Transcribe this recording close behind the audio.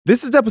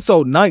This is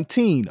episode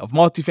 19 of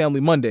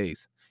Multifamily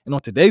Mondays. And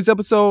on today's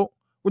episode,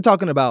 we're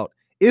talking about,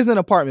 is an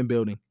apartment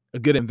building a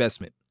good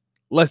investment?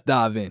 Let's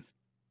dive in.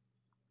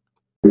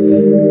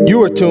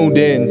 You are tuned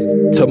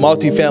in to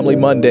Multifamily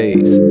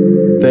Mondays,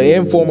 the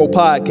informal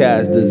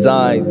podcast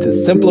designed to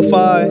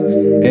simplify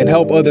and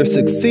help others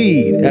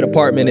succeed at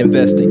apartment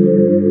investing.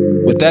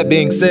 With that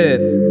being said,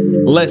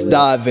 let's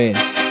dive in.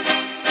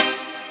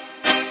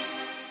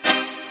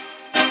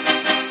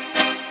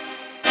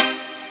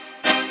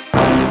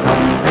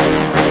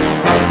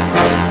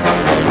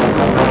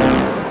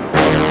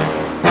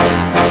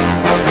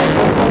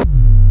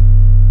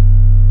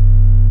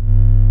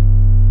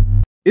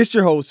 It's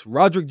your host,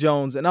 Roderick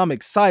Jones, and I'm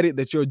excited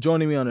that you're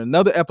joining me on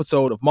another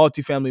episode of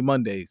Multifamily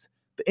Mondays,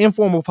 the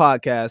informal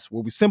podcast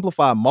where we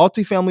simplify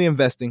multifamily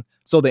investing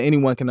so that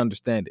anyone can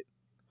understand it.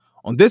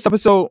 On this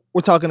episode, we're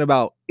talking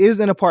about,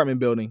 is an apartment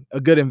building a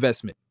good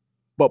investment?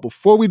 But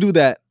before we do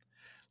that,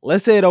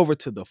 let's head over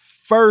to the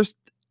first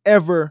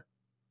ever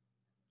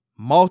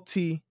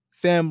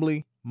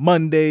Multifamily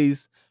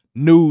Mondays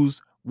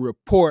news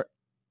report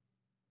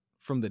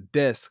from the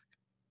desk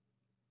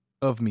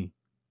of me,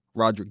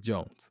 Roderick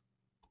Jones.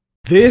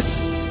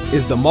 This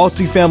is the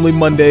Multifamily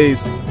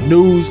Mondays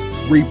News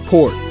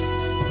Report,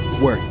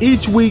 where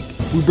each week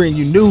we bring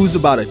you news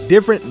about a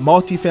different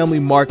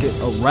multifamily market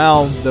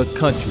around the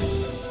country.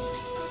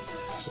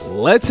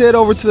 Let's head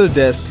over to the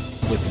desk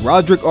with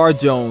Roderick R.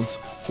 Jones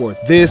for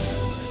this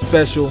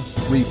special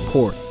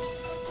report.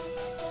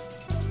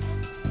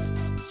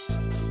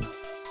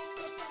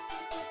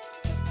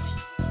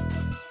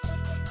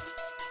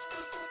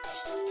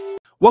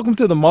 Welcome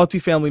to the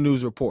Multifamily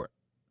News Report.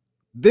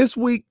 This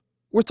week,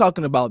 we're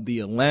talking about the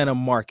Atlanta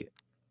market.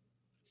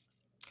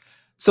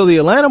 So the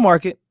Atlanta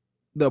market,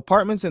 the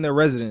apartments and their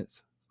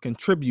residents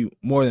contribute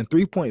more than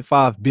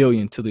 $3.5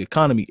 billion to the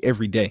economy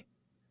every day.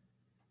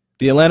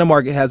 The Atlanta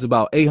market has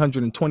about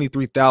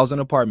 823,000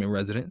 apartment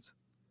residents,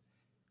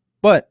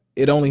 but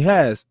it only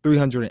has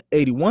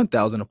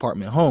 381,000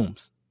 apartment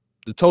homes.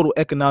 The total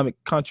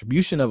economic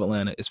contribution of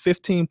Atlanta is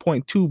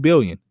 $15.2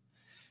 billion,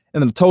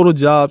 and the total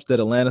jobs that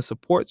Atlanta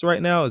supports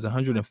right now is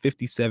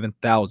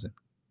 157,000.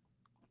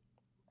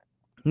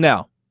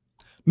 Now,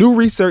 new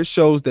research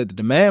shows that the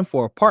demand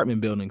for apartment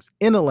buildings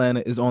in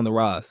Atlanta is on the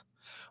rise.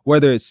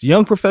 Whether it's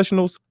young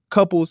professionals,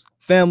 couples,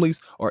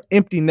 families, or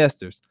empty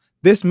nesters,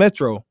 this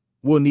metro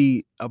will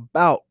need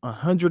about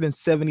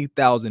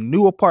 170,000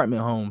 new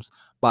apartment homes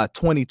by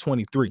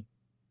 2023.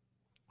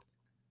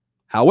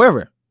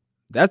 However,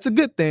 that's a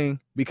good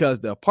thing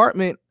because the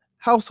apartment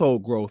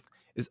household growth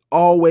is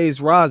always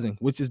rising,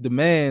 which is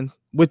demanding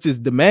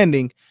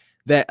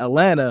that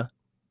Atlanta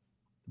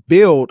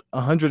build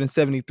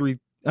 170,000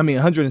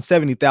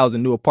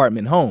 new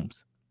apartment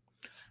homes.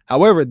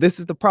 However, this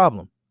is the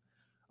problem.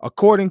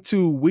 According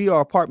to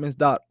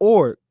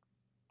weareapartments.org,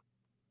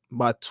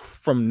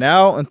 from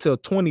now until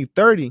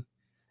 2030,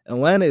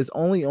 Atlanta is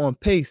only on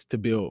pace to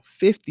build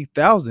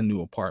 50,000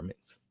 new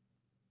apartments.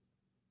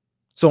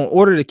 So in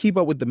order to keep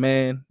up with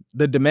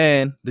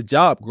the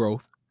job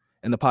growth,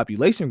 and the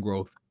population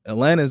growth,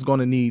 Atlanta is going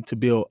to need to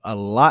build a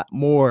lot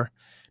more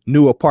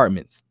new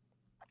apartments.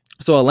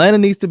 So Atlanta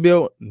needs to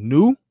build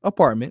new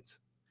apartments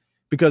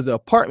because the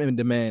apartment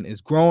demand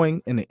is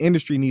growing and the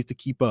industry needs to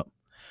keep up.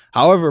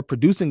 However,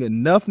 producing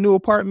enough new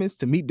apartments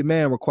to meet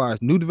demand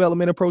requires new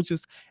development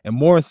approaches and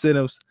more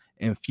incentives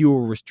and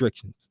fewer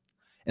restrictions.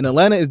 And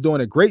Atlanta is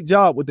doing a great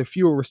job with the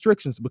fewer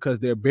restrictions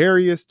because their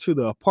barriers to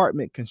the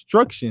apartment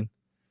construction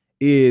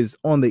is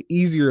on the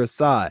easier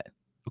side.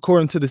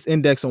 According to this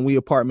index on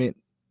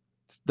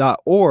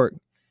weareapartments.org,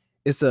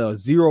 it's a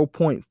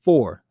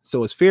 0.4.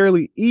 So it's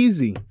fairly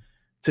easy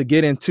to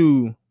get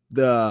into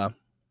the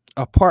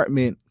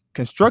apartment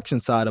construction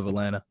side of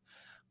Atlanta,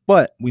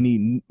 but we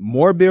need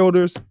more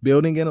builders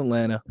building in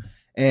Atlanta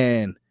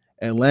and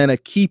Atlanta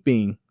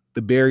keeping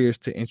the barriers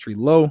to entry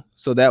low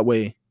so that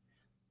way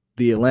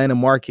the Atlanta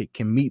market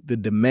can meet the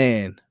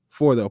demand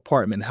for the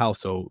apartment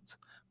households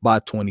by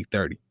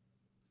 2030.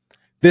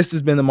 This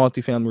has been the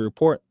Multifamily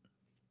Report.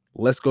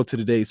 Let's go to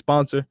today's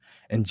sponsor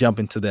and jump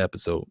into the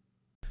episode.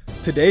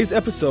 Today's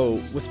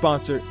episode was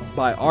sponsored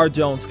by R.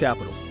 Jones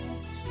Capital.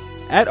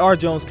 At R.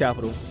 Jones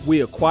Capital,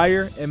 we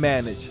acquire and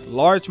manage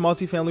large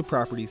multifamily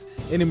properties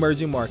in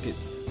emerging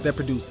markets that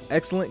produce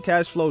excellent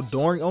cash flow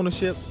during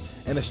ownership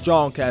and a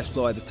strong cash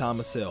flow at the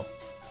time of sale.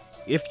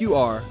 If you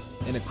are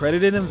an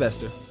accredited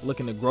investor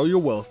looking to grow your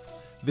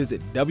wealth,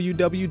 visit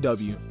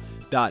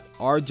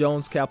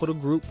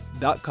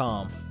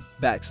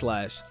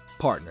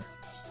www.rjonescapitalgroup.com/partner.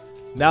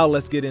 Now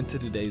let's get into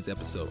today's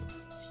episode.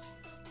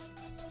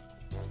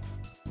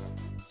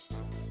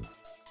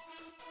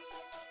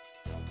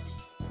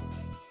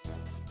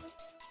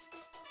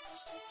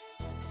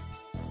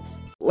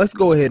 Let's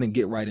go ahead and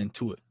get right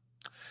into it.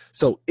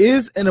 So,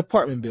 is an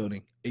apartment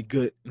building a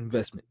good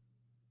investment?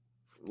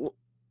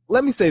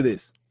 Let me say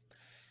this.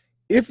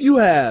 If you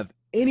have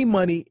any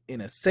money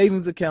in a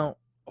savings account,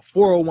 a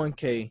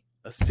 401k,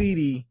 a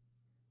CD,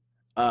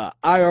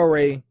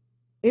 IRA,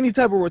 any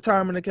type of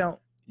retirement account,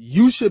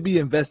 you should be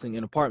investing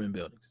in apartment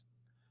buildings.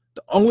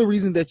 The only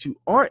reason that you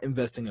aren't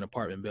investing in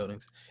apartment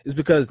buildings is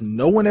because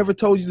no one ever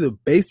told you the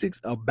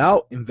basics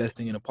about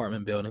investing in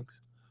apartment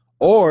buildings,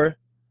 or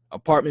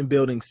apartment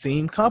buildings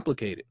seem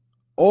complicated,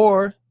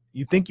 or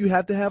you think you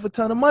have to have a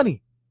ton of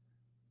money.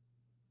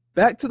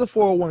 Back to the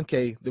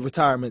 401k, the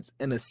retirements,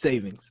 and the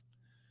savings.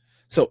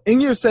 So in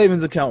your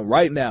savings account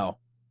right now,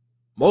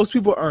 most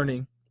people are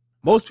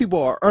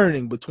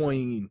earning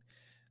between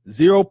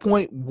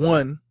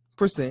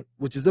 0.1%,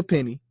 which is a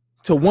penny,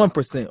 to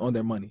 1% on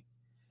their money.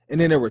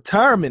 And in their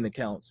retirement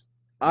accounts,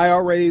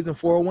 IRAs and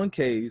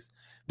 401ks,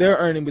 they're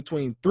earning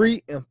between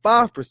 3 and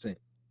 5%.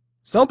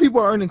 Some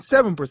people are earning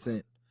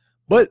 7%,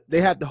 but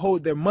they have to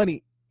hold their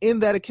money in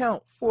that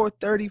account for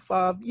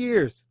 35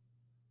 years.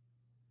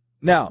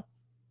 Now,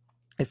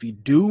 if you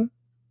do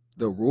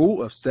the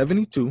rule of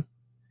 72,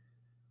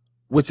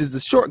 which is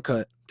a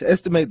shortcut to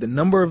estimate the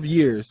number of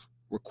years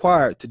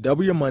required to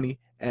double your money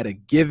at a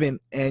given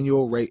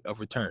annual rate of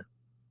return.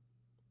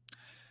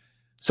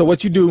 So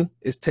what you do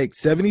is take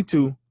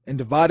 72 and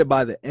divide it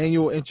by the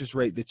annual interest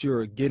rate that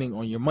you're getting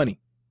on your money.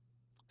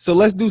 So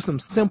let's do some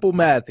simple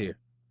math here.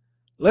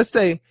 Let's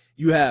say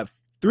you have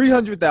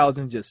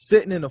 $300,000 just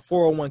sitting in a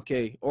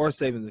 401k or a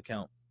savings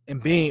account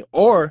and being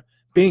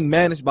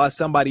managed by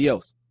somebody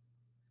else,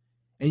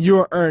 and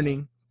you're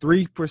earning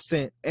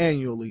 3%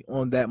 annually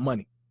on that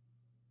money.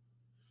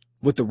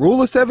 With the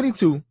rule of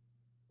 72,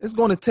 it's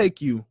going to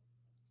take you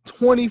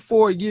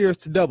 24 years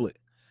to double it.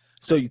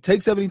 So you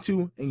take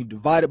 72 and you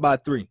divide it by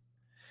 3.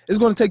 It's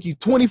going to take you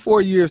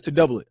 24 years to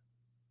double it.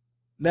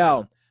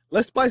 Now,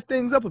 let's spice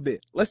things up a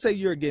bit. Let's say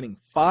you're getting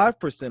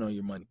 5% on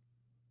your money.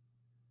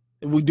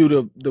 And we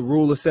do the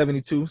rule of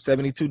 72,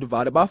 72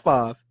 divided by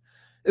 5.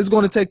 It's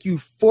going to take you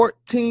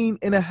 14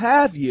 and a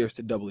half years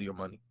to double your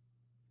money.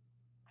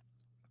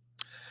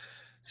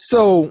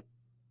 So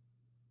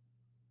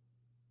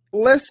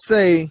let's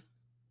say,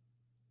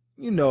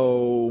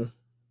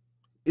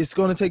 it's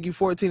going to take you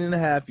 14 and a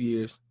half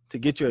years to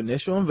get your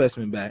initial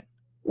investment back.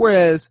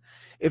 Whereas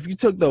if you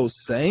took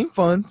those same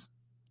funds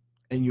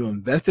and you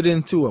invested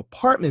into an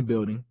apartment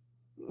building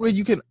where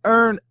you can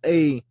earn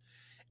a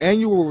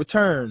annual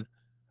return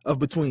of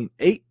between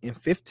 8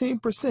 and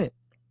 15%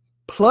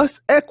 plus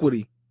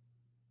equity,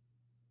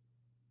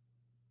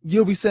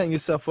 you'll be setting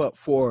yourself up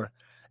for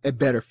a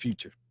better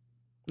future.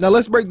 Now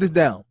let's break this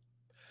down.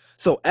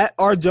 So at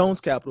R.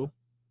 Jones Capital,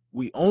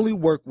 we only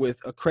work with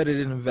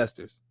accredited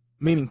investors,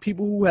 meaning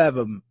people who have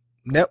a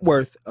net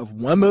worth of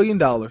 $1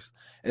 million,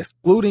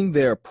 excluding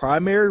their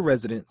primary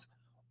residence,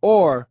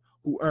 or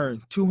who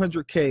earn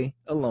 $200K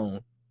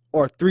alone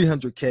or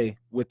 $300K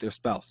with their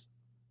spouse.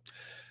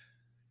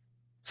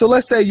 So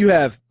let's say you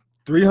have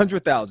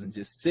 $300,000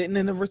 just sitting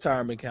in a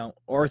retirement account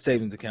or a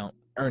savings account,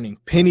 earning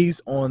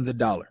pennies on the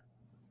dollar.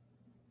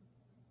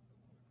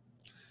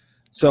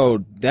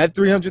 So that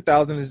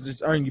 $300,000 is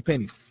just earning you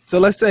pennies. So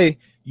let's say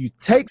you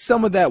take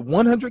some of that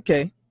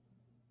 $100K,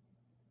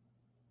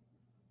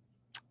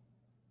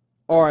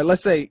 or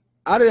let's say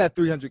out of that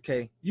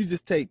 $300K, you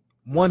just take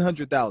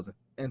 $100,000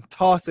 and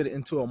toss it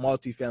into a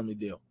multifamily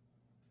deal.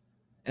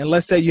 And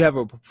let's say you have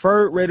a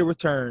preferred rate of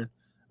return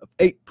of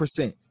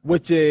 8%,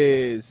 which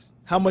is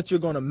how much you're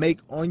going to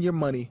make on your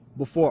money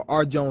before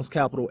R. Jones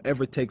Capital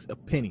ever takes a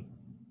penny.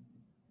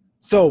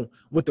 So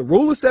with the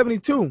rule of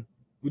 72,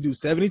 we do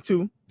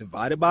 72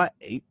 divided by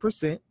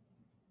 8%.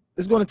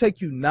 It's going to take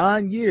you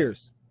 9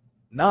 years,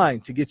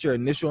 9 to get your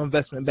initial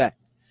investment back.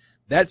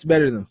 That's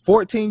better than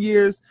 14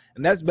 years,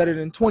 and that's better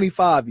than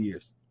 25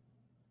 years.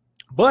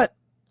 But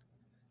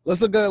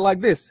let's look at it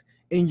like this.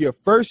 In your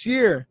first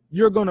year,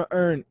 you're going to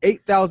earn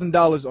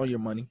 $8,000 on your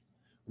money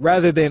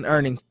rather than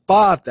earning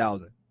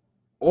 $5,000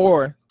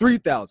 or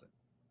 $3,000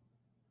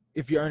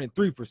 if you're earning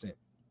 3%.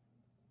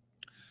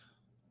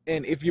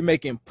 And if you're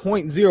making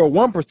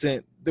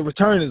 0.01%, the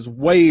return is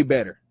way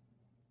better.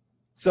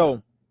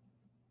 So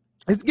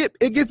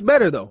it gets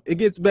better, though. It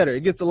gets better.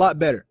 It gets a lot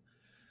better.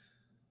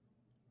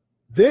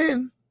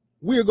 Then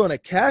we're going to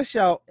cash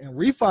out and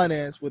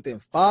refinance within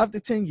 5 to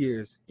 10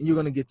 years, and you're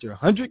going to get your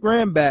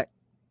 $100,000 back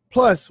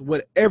plus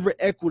whatever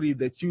equity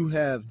that you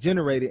have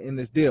generated in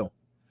this deal.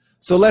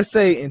 So let's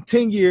say in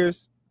 10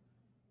 years,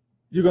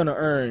 you're going to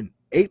earn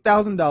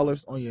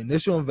 $8,000 on your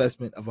initial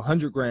investment of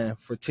 $100,000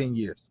 for 10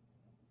 years.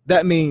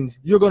 That means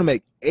you're going to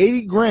make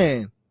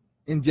 $80,000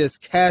 in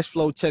just cash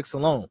flow checks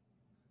alone.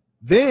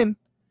 Then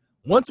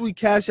once we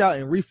cash out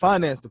and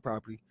refinance the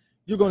property,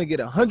 you're going to get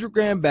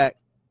 $100,000 back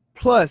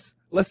plus,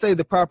 let's say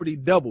the property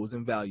doubles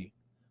in value,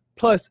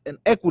 plus an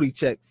equity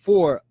check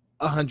for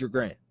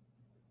 $100,000.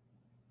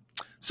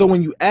 So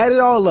when you add it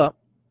all up,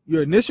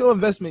 your initial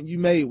investment you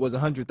made was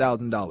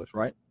 $100,000,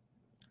 right?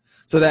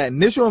 So that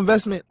initial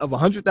investment of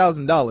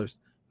 $100,000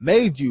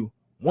 made you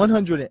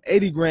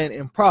 $180,000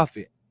 in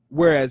profit.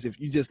 Whereas if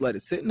you just let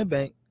it sit in the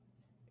bank,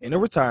 in a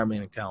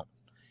retirement account,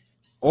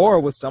 or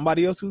with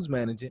somebody else who's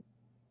managing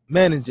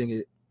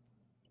it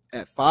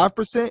at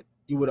 5%,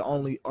 you would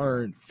only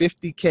earn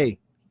 $50K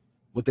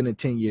within a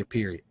 10-year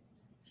period.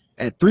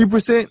 At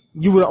 3%,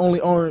 you would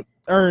only earn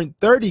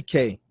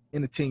 $30K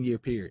in a 10-year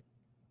period.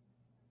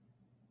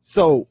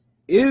 So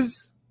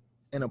is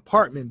an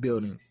apartment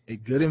building a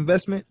good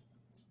investment?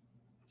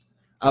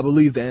 I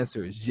believe the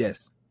answer is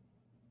yes.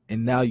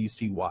 And now you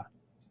see why.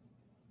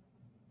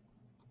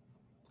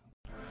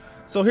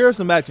 So here are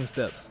some action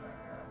steps.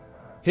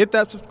 Hit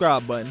that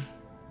subscribe button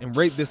and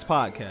rate this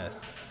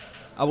podcast.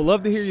 I would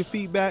love to hear your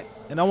feedback,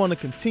 and I want to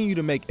continue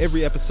to make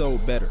every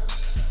episode better.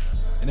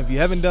 And if you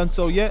haven't done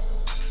so yet,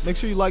 make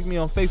sure you like me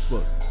on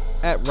Facebook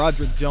at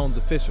Roderick Jones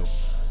Official.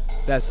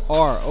 That's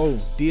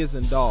R-O-D as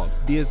in dog,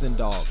 D as in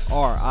dog,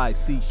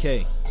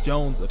 R-I-C-K,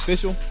 Jones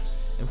Official.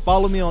 And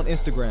follow me on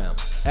Instagram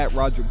at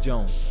Roderick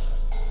Jones.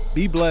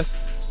 Be blessed,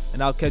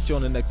 and I'll catch you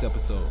on the next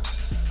episode.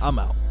 I'm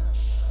out.